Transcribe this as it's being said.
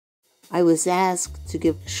I was asked to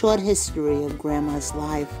give a short history of Grandma's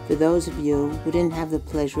life for those of you who didn't have the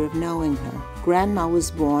pleasure of knowing her. Grandma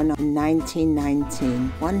was born in 1919,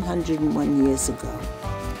 101 years ago.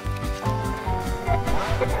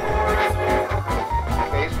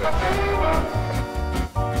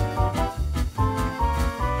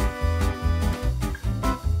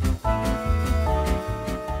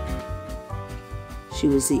 She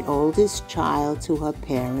was the oldest child to her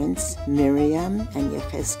parents, Miriam and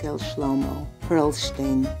Yecheskel Shlomo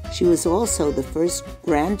Perlstein. She was also the first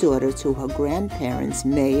granddaughter to her grandparents,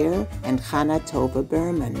 Meir and Chana Tova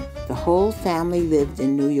Berman. The whole family lived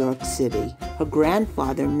in New York City. Her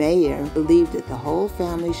grandfather, Meir, believed that the whole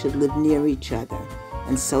family should live near each other,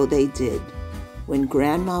 and so they did. When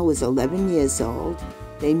Grandma was 11 years old,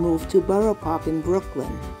 they moved to Borough Park in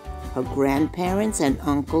Brooklyn. Her grandparents and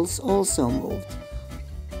uncles also moved.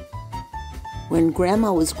 When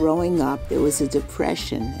Grandma was growing up, there was a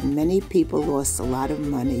depression and many people lost a lot of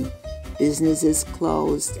money. Businesses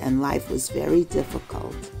closed and life was very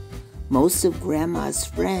difficult. Most of Grandma's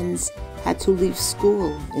friends had to leave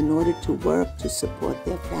school in order to work to support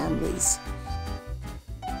their families.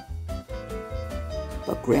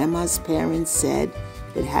 But Grandma's parents said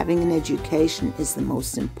that having an education is the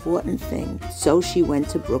most important thing, so she went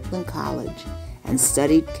to Brooklyn College and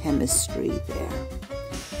studied chemistry there.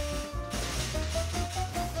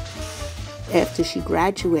 After she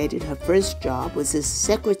graduated, her first job was as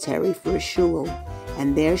secretary for a shul,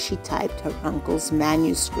 and there she typed her uncle's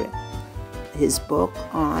manuscript, his book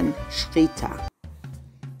on Shchita.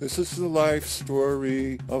 This is the life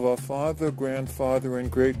story of our father, grandfather,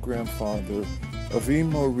 and great-grandfather, Avi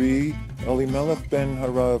Mori, Elimelech ben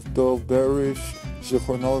Harav Dol Berish,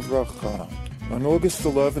 Zichrono Livracha. On August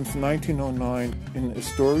 11, 1909, in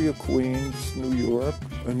Astoria, Queens, New York,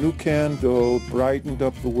 a new candle brightened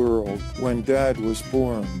up the world when Dad was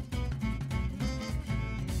born.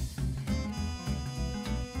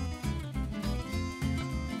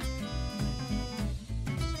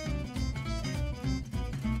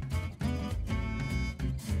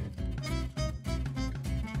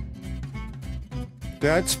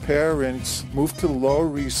 Dad's parents moved to the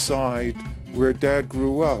Lower East Side where Dad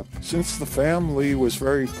grew up. Since the family was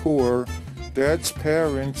very poor, Dad's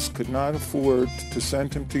parents could not afford to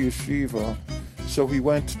send him to yeshiva, so he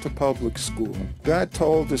went to public school. Dad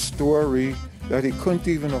told a story that he couldn't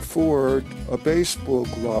even afford a baseball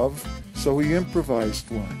glove, so he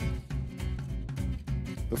improvised one.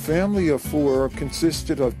 The family of four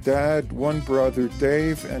consisted of Dad, one brother,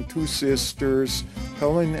 Dave, and two sisters,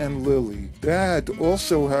 Helen and Lily. Dad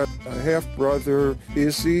also had a half-brother,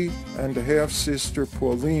 Izzy, and a half-sister,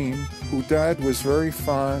 Pauline, who Dad was very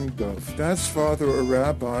fond of. Dad's father, a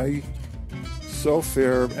rabbi,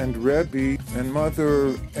 Sofer, and Rebbe, and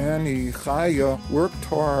mother, Annie Chaya, worked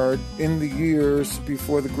hard in the years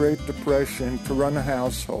before the Great Depression to run a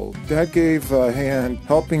household. Dad gave a hand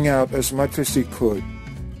helping out as much as he could.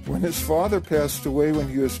 When his father passed away when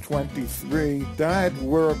he was 23, Dad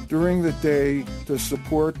worked during the day to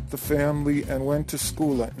support the family and went to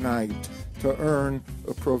school at night to earn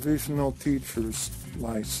a provisional teacher's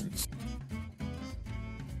license.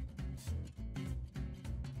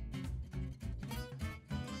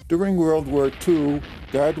 During World War II,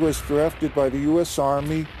 Dad was drafted by the U.S.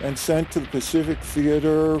 Army and sent to the Pacific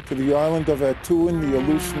Theater to the island of Attu in the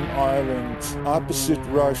Aleutian Islands, opposite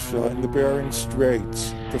Russia in the Bering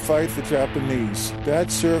Straits, to fight the Japanese.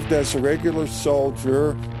 Dad served as a regular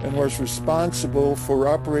soldier and was responsible for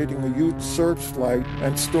operating a huge searchlight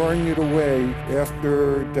and storing it away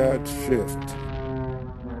after Dad's shift.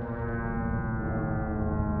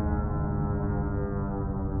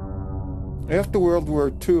 After World War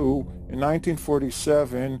II, in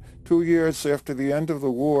 1947, 2 years after the end of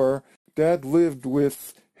the war, Dad lived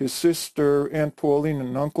with his sister Aunt Pauline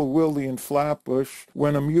and Uncle Willie in Flatbush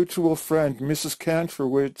when a mutual friend, Mrs.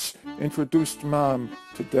 Kantrowitz, introduced Mom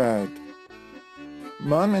to Dad.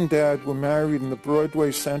 Mom and Dad were married in the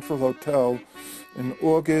Broadway Central Hotel in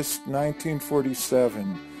August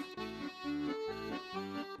 1947.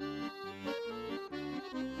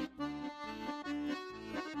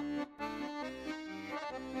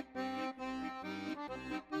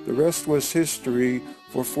 The rest was history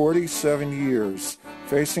for 47 years,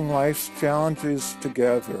 facing life's challenges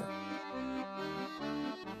together.